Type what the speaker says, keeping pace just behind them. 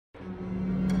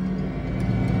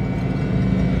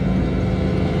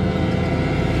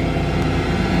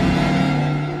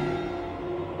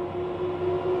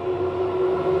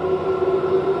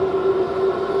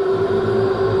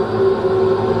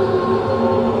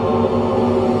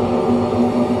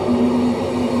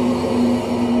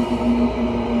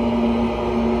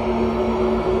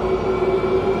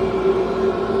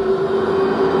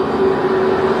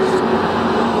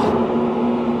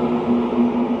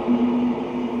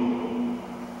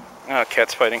Oh,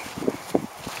 cats fighting.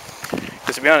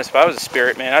 Because to be honest, if I was a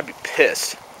spirit, man, I'd be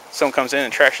pissed. Someone comes in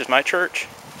and trashes my church.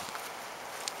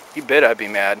 You bet I'd be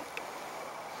mad.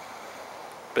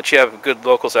 But you have good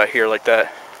locals out here like that.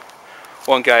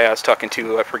 One guy I was talking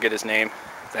to, I forget his name,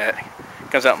 that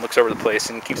comes out and looks over the place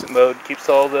and keeps it mowed, keeps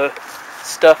all the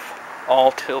stuff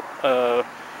all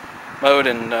mowed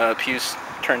and pews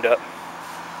turned up.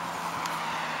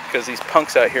 Because these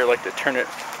punks out here like to turn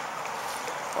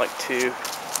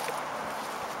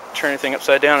everything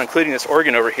upside down, including this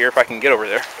organ over here, if I can get over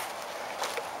there.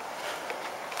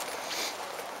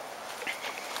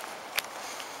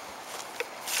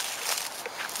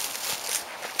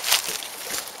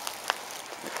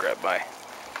 Grab my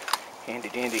handy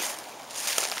dandy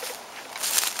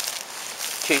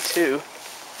K2.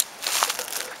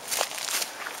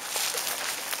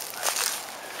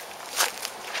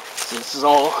 So this is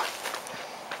all,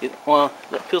 well,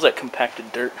 that feels like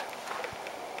compacted dirt.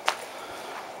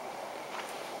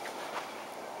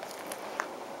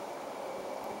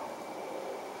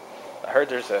 I heard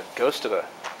there's a ghost of a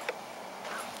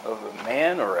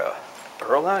man or a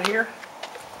girl out here.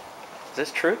 Is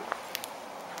this true?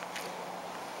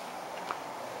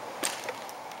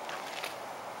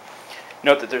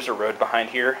 Note that there's a road behind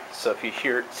here, so if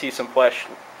you see some flash,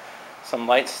 some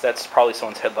lights, that's probably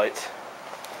someone's headlights.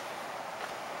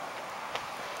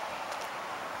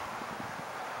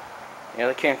 Yeah,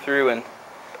 they came through, and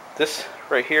this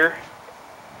right here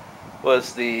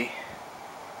was the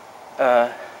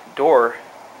door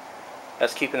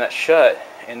that's keeping that shut,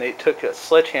 and they took a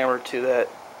sledgehammer to that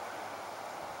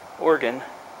organ,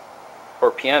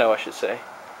 or piano I should say,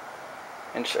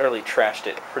 and just utterly trashed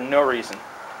it for no reason.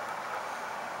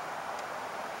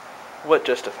 What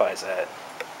justifies that?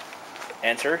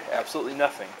 Answer, absolutely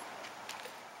nothing.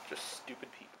 Just stupid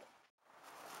people.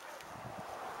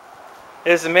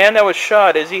 Is the man that was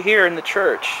shot, is he here in the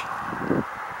church?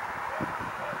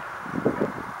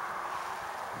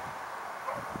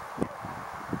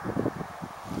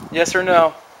 Yes or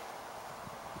no?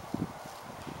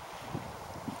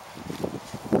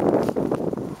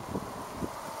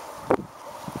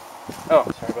 Oh,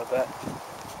 sorry about that.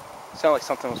 Sounded like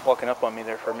something was walking up on me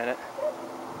there for a minute.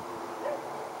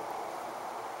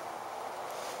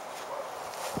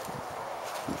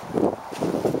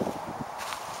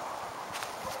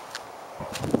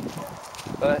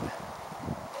 But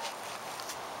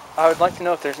I would like to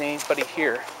know if there's anybody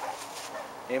here.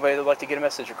 Anybody that would like to get a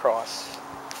message across.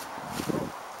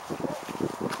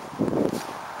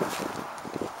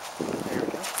 There we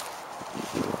go.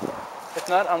 If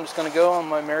not, I'm just going to go on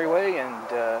my merry way and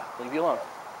leave you alone.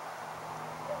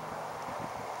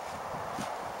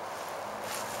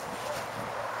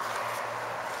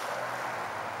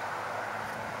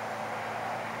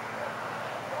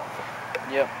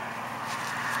 Yep.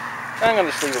 I'm going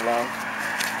to just leave it alone.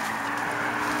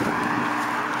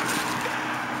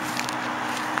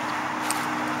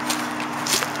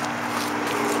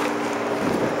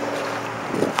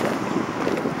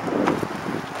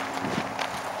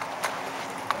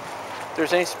 If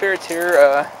there's any spirits here,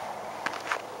 I'd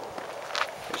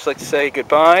just like to say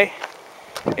goodbye.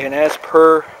 And as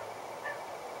per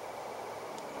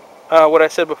what I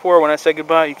said before, when I said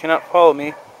goodbye, you cannot follow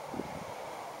me.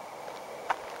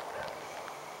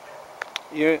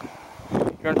 You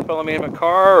don't follow me in my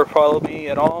car or follow me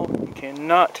at all. You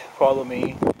cannot follow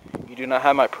me. You do not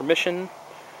have my permission.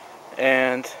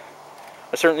 And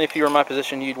certainly if you were in my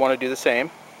position, you'd want to do the same.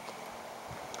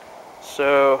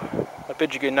 So I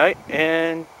bid you good night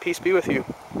and peace be with you.